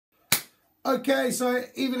Okay, so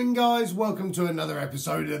evening guys, welcome to another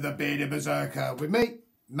episode of the Bearded Berserker with me,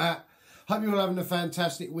 Matt. Hope you're all having a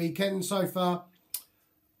fantastic weekend so far.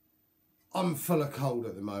 I'm full of cold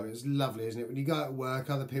at the moment. It's lovely, isn't it? When you go to work,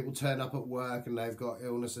 other people turn up at work and they've got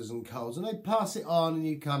illnesses and colds and they pass it on and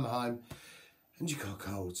you come home and you got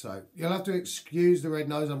cold. So you'll have to excuse the red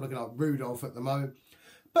nose. I'm looking like Rudolph at the moment.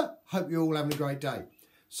 But hope you're all having a great day.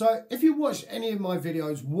 So if you watch any of my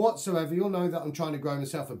videos whatsoever, you'll know that I'm trying to grow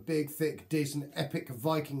myself a big, thick, decent, epic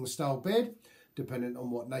Viking style beard, depending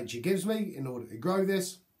on what nature gives me in order to grow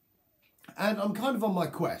this. And I'm kind of on my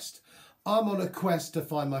quest. I'm on a quest to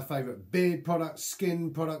find my favourite beard products,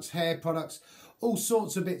 skin products, hair products, all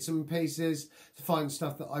sorts of bits and pieces to find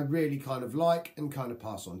stuff that I really kind of like and kind of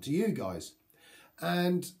pass on to you guys.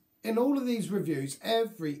 And in all of these reviews,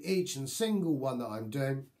 each and single one that I'm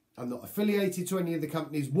doing, I'm not affiliated to any of the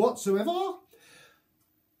companies whatsoever.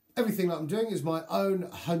 Everything that I'm doing is my own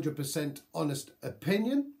 100% honest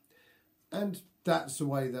opinion. And that's the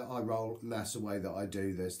way that I roll and that's the way that I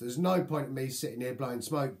do this. There's no point in me sitting here blowing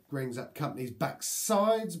smoke rings up companies'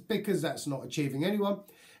 backsides because that's not achieving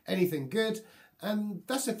anything good. And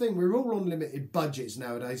that's the thing, we're all on limited budgets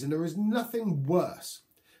nowadays and there is nothing worse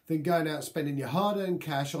than going out spending your hard-earned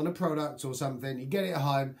cash on a product or something. You get it at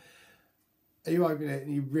home, you open it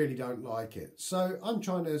and you really don't like it. So I'm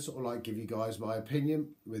trying to sort of like give you guys my opinion,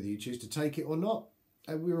 whether you choose to take it or not.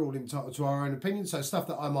 And we're all entitled to our own opinion. So stuff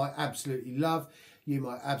that I might absolutely love, you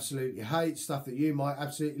might absolutely hate. Stuff that you might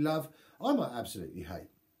absolutely love, I might absolutely hate.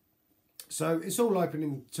 So it's all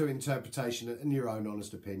open to interpretation and your own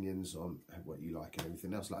honest opinions on what you like and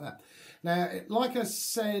everything else like that. Now, like I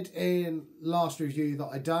said in last review that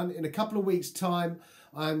I done, in a couple of weeks' time,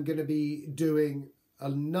 I'm going to be doing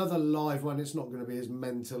another live one. It's not going to be as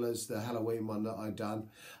mental as the Halloween one that I've done,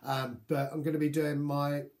 but I'm going to be doing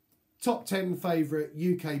my top 10 favourite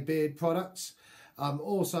UK beard products. I'm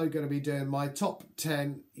also going to be doing my top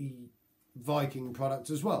 10 Viking products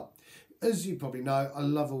as well. As you probably know, I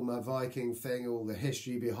love all my Viking thing, all the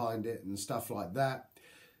history behind it and stuff like that.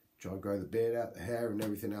 Try to grow the beard out, the hair and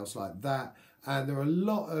everything else like that. And there are a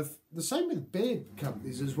lot of, the same with beard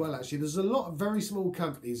companies as well actually, there's a lot of very small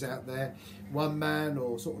companies out there, one man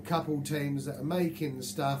or sort of couple teams that are making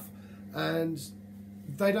stuff and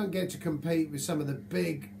they don't get to compete with some of the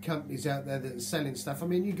big companies out there that are selling stuff. I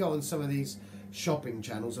mean, you go on some of these shopping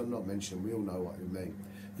channels, I'm not mentioning, we all know what I mean,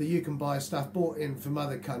 that you can buy stuff bought in from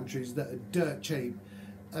other countries that are dirt cheap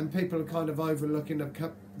and people are kind of overlooking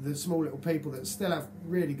the small little people that still have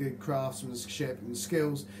really good craftsmanship and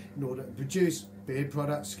skills in order to produce beard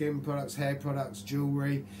products, skin products, hair products,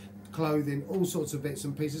 jewellery, clothing, all sorts of bits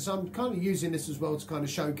and pieces. So I'm kind of using this as well to kind of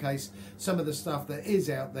showcase some of the stuff that is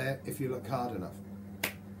out there if you look hard enough.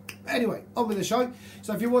 Anyway, on with the show.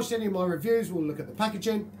 So if you watched any of my reviews, we'll look at the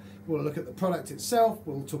packaging, we'll look at the product itself,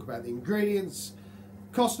 we'll talk about the ingredients,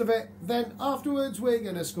 cost of it. Then afterwards we're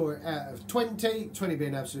going to score it out of 20, 20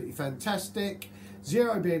 being absolutely fantastic,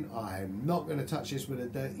 0 being I'm not going to touch this with a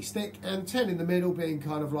dirty stick, and 10 in the middle being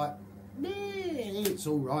kind of like, meh, it's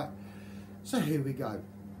all right. So here we go.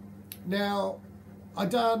 Now, I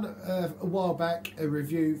done a while back a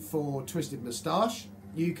review for Twisted Moustache,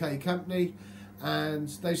 UK company, and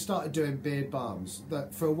they started doing beard balms.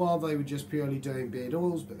 That for a while they were just purely doing beard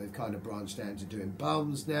oils, but they've kind of branched out to doing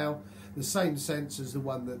balms now. The same sense as the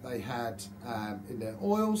one that they had in their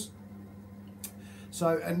oils.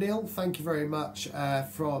 So Anil, thank you very much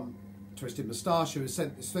from Twisted Moustache, who has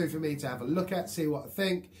sent this through for me to have a look at, see what I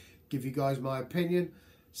think, give you guys my opinion.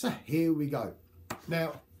 So here we go.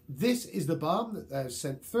 Now, this is the balm that they've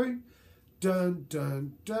sent through. Dun,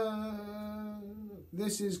 dun, dun.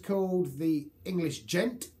 This is called the English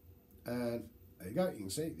Gent. There you go, you can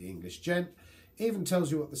see the English Gent. Even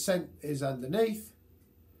tells you what the scent is underneath,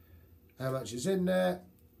 how much is in there,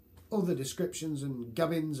 all the descriptions and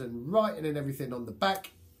gubbins and writing and everything on the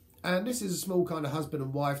back. And this is a small kind of husband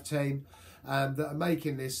and wife team that are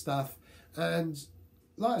making this stuff. And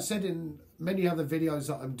like I said in many other videos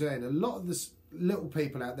that I'm doing, a lot of this little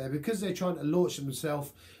people out there, because they're trying to launch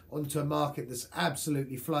themselves onto a market that's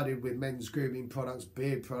absolutely flooded with men's grooming products,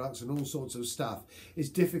 beard products and all sorts of stuff, it's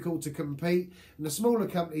difficult to compete. And the smaller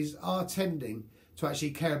companies are tending to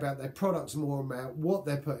actually care about their products more, about what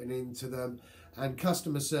they're putting into them and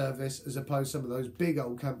customer service, as opposed to some of those big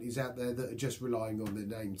old companies out there that are just relying on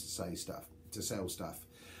their name to say stuff, to sell stuff.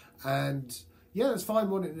 And yeah, it's fine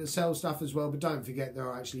wanting to sell stuff as well, but don't forget there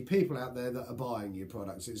are actually people out there that are buying your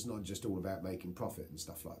products. It's not just all about making profit and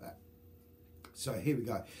stuff like that. So here we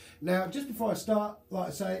go. Now, just before I start, like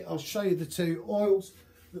I say, I'll show you the 2 oils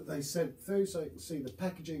that they sent through so you can see the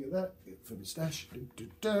packaging of that. Get for Moustache.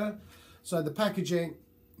 So the packaging,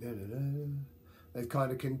 They've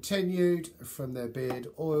kind of continued from their beard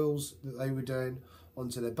oils that they were doing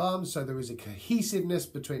onto their balms, so there is a cohesiveness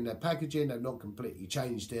between their packaging. They've not completely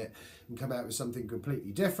changed it and come out with something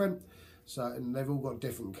completely different. So, and they've all got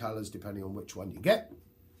different colours depending on which one you get.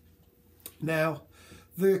 Now,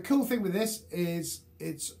 the cool thing with this is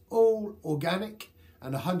it's all organic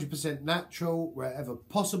and 100% natural wherever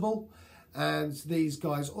possible. And these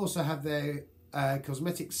guys also have their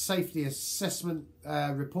cosmetic safety assessment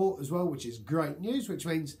report as well, which is great news, which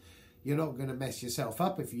means you're not going to mess yourself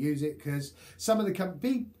up if you use it, because some of the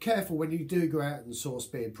be careful when you do go out and source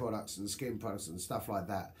beard products and skin products and stuff like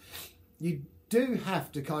that. You do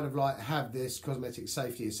have to kind of like have this cosmetic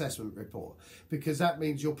safety assessment report, because that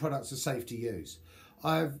means your products are safe to use.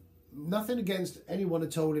 I've nothing against anyone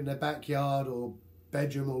at all in their backyard or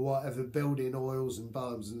bedroom or whatever building oils and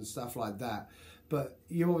balms and stuff like that, but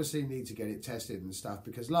you obviously need to get it tested and stuff,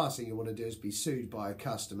 because last thing you want to do is be sued by a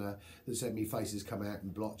customer that said me faces come out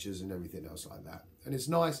and blotches and everything else like that. And it's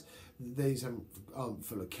nice that these aren't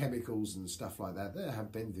full of chemicals and stuff like that. They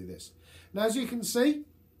have been through this. Now, as you can see,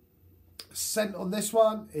 scent on this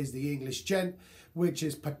one is the English Gent, which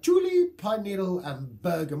is patchouli, pine needle and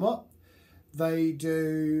bergamot. They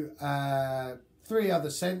do 3 other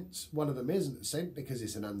scents. One of them isn't a scent because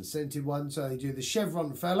it's an unscented one. So they do the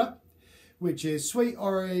Chevron Fella, which is sweet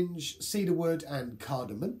orange, cedarwood and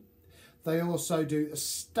cardamom. They also do a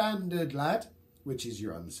Standard Lad, which is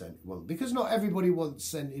your unscented one, because not everybody wants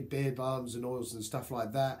scented beard balms and oils and stuff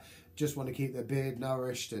like that. Just want to keep their beard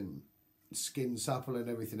nourished and skin supple and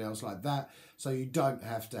everything else like that, so you don't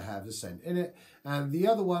have to have a scent in it. And the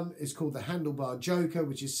other one is called the Handlebar Joker,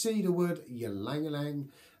 which is cedarwood, ylang-ylang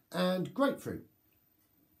and grapefruit.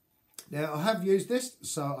 Now, I have used this,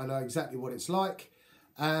 so I know exactly what it's like,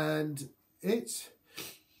 and I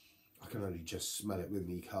can only just smell it with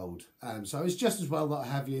me cold. So it's just as well that I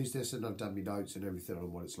have used this and I've done my notes and everything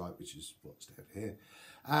on what it's like, which is what's down here.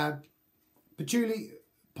 Patchouli,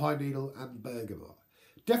 pine needle and bergamot.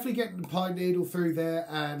 Definitely getting the pine needle through there,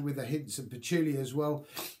 and with the hints of patchouli as well.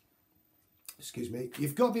 Excuse me.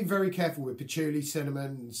 You've got to be very careful with patchouli,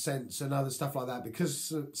 cinnamon, scents and other stuff like that,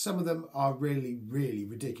 because some of them are really, really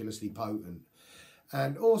ridiculously potent.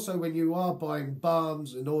 And also when you are buying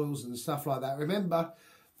balms and oils and stuff like that, remember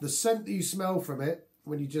the scent that you smell from it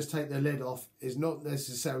when you just take the lid off is not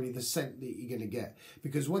necessarily the scent that you're going to get,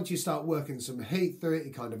 because once you start working some heat through it,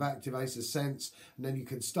 it kind of activates the scents, and then you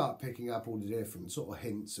can start picking up all the different sort of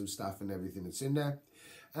hints of stuff and everything that's in there.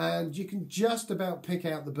 And you can just about pick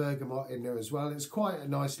out the bergamot in there as well. It's quite a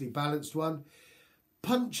nicely balanced one.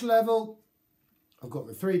 Punch level, I've got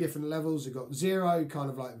the 3 different levels. I've got 0, kind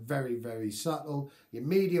of like very, very subtle, your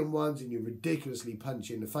medium ones, and your ridiculously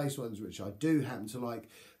punchy in the face ones, which I do happen to like.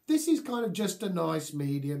 This is kind of just a nice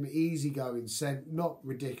medium, easygoing scent, not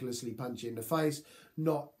ridiculously punchy in the face,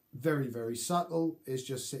 not very, very subtle. It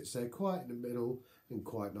just sits there quite in the middle and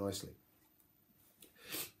quite nicely.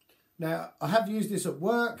 Now, I have used this at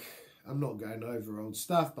work. I'm not going over old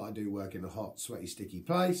stuff, but I do work in a hot, sweaty, sticky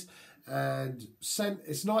place. And scent,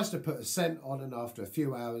 it's nice to put a scent on and after a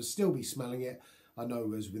few hours, still be smelling it. I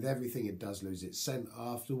know as with everything, it does lose its scent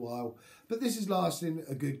after a while. But this is lasting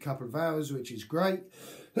a good couple of hours, which is great.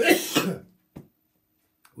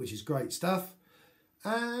 Which is great stuff.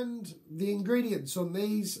 And the ingredients on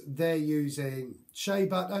these, they're using shea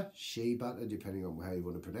butter, depending on how you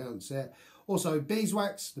want to pronounce it. Also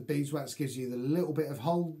beeswax. The beeswax gives you the little bit of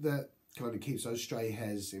hold that kind of keeps those stray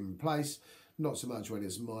hairs in place. Not so much when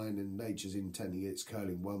it's mine and nature's intending it's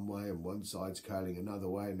curling one way and one side's curling another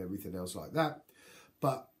way and everything else like that.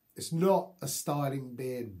 But it's not a styling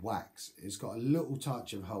beard wax. It's got a little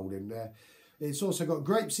touch of hold in there. It's also got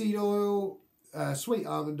grapeseed oil, sweet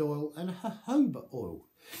almond oil and jojoba oil.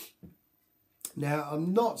 Now,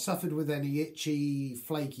 I'm not suffered with any itchy,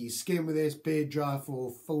 flaky skin with this, beard dry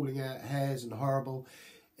or falling out hairs and horrible.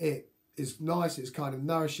 It is nice. It's kind of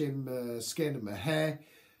nourishing my skin and my hair.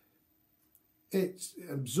 It's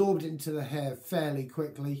absorbed into the hair fairly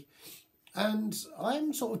quickly. And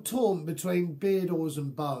I'm sort of torn between beard oils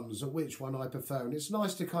and balms, at which one I prefer. And it's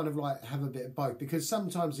nice to kind of like have a bit of both, because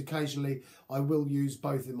sometimes occasionally I will use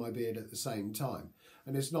both in my beard at the same time.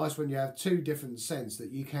 And it's nice when you have 2 different scents that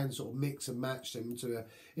you can sort of mix and match them to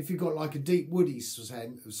if you've got like a deep woody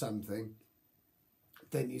scent of something,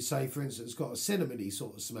 then you say, for instance, got a cinnamony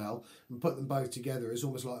sort of smell, and put them both together. It's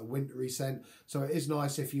almost like a wintry scent. So it is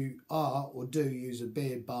nice if you are or do use a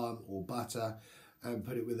beard balm or butter and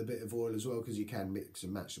put it with a bit of oil as well, because you can mix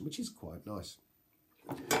and match them, which is quite nice.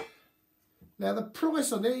 Now the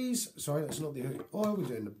price on these, sorry, that's not the oil, we're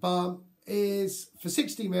doing the balm, is for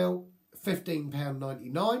 60ml,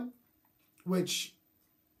 £15.99, which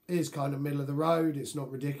is kind of middle of the road. It's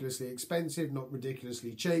not ridiculously expensive, not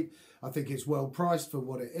ridiculously cheap. I think it's well priced for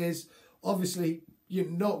what it is. Obviously, you're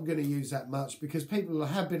not going to use that much because people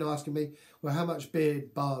have been asking me, well, how much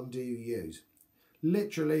beard balm do you use?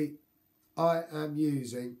 Literally, I am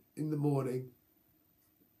using in the morning,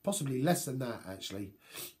 possibly less than that actually.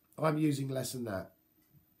 I'm using less than that.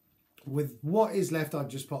 With what is left, I've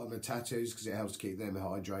just put on my tattoos because it helps to keep them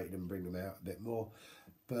hydrated and bring them out a bit more.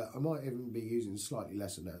 But I might even be using slightly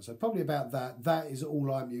less than that. So probably about that. That is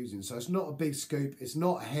all I'm using. So it's not a big scoop. It's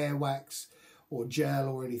not hair wax or gel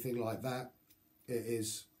or anything like that. It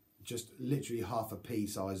is just literally half a pea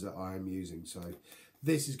size that I am using. So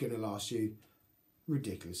this is going to last you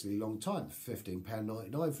ridiculously long time.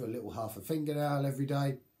 £15.99 for a little half a fingernail every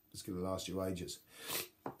day. It's going to last you ages.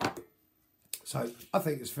 So I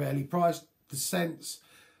think it's fairly priced. The scents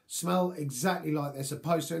smell exactly like they're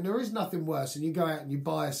supposed to. And there is nothing worse than you go out and you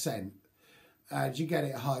buy a scent and you get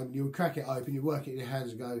it home, you crack it open, you work it in your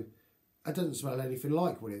hands and go, it doesn't smell anything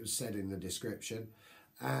like what it was said in the description.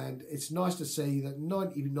 And it's nice to see that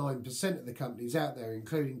 99% of the companies out there,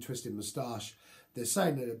 including Twisted Moustache, they're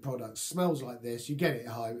saying that the product smells like this. You get it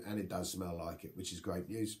home and it does smell like it, which is great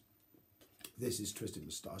news. This is Twisted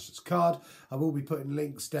Moustache's card. I will be putting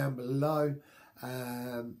links down below.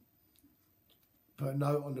 Put a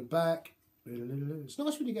note on the back. It's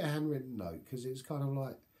nice when you get a handwritten note because it's kind of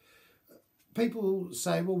like, people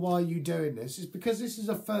say, well, why are you doing this? It's because this is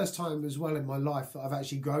the first time as well in my life that I've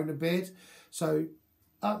actually grown a beard. So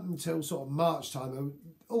up until sort of March time,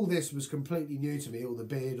 all this was completely new to me, all the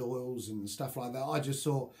beard oils and stuff like that. I just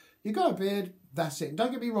thought, you got a beard, that's it. And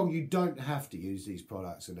don't get me wrong, you don't have to use these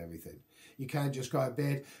products and everything. You can just grow a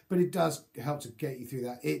beard, but it does help to get you through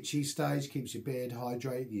that itchy stage, keeps your beard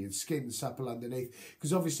hydrated, your skin supple underneath.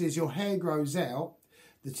 Because obviously as your hair grows out,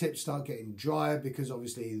 the tips start getting drier because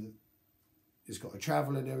obviously it's got to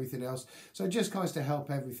travel and everything else. So it just kind of to help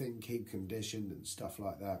everything keep conditioned and stuff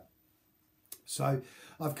like that. So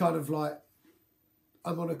I've kind of like,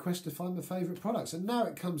 I'm on a quest to find my favourite products. And now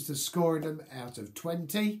it comes to scoring them out of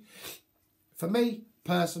 20. For me,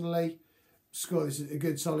 personally, score this a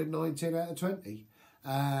good solid 19 out of 20.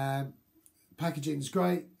 Packaging's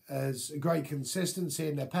great. There's a great consistency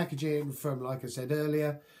in their packaging from, like I said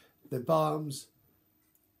earlier, the balms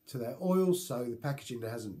to their oils. So the packaging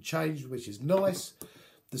hasn't changed, which is nice.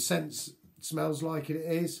 The scent smells like it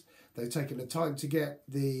is. They've taken the time to get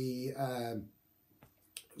the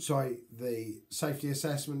the safety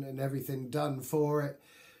assessment and everything done for it.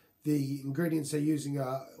 The ingredients they're using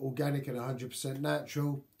are organic and 100%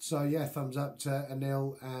 natural. So yeah, thumbs up to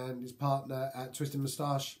Anil and his partner at Twisted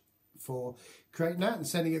Moustache for creating that and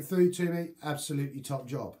sending it through to me. Absolutely top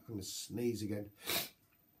job. I'm going to sneeze again.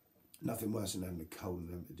 Nothing worse than having a cold and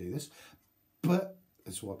having to do this. But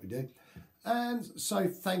that's what we do. And so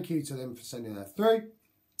thank you to them for sending that through.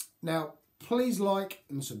 Now, please like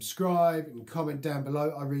and subscribe and comment down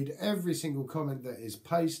below. I read every single comment that is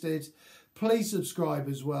posted. Please subscribe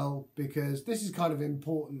as well because this is kind of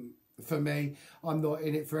important for me. I'm not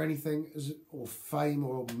in it for anything or fame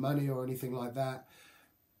or money or anything like that.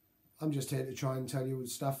 I'm just here to try and tell you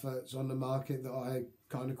stuff that's on the market that I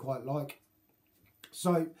kind of quite like.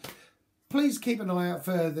 So please keep an eye out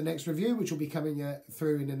for the next review, which will be coming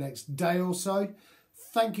through in the next day or so.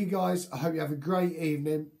 Thank you guys. I hope you have a great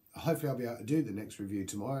evening. Hopefully I'll be able to do the next review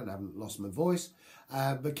tomorrow and I haven't lost my voice.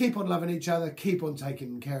 But keep on loving each other. Keep on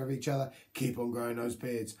taking care of each other. Keep on growing those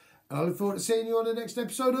beards. And I look forward to seeing you on the next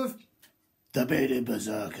episode of The Bearded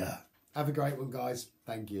Berserker. Have a great one, guys.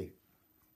 Thank you.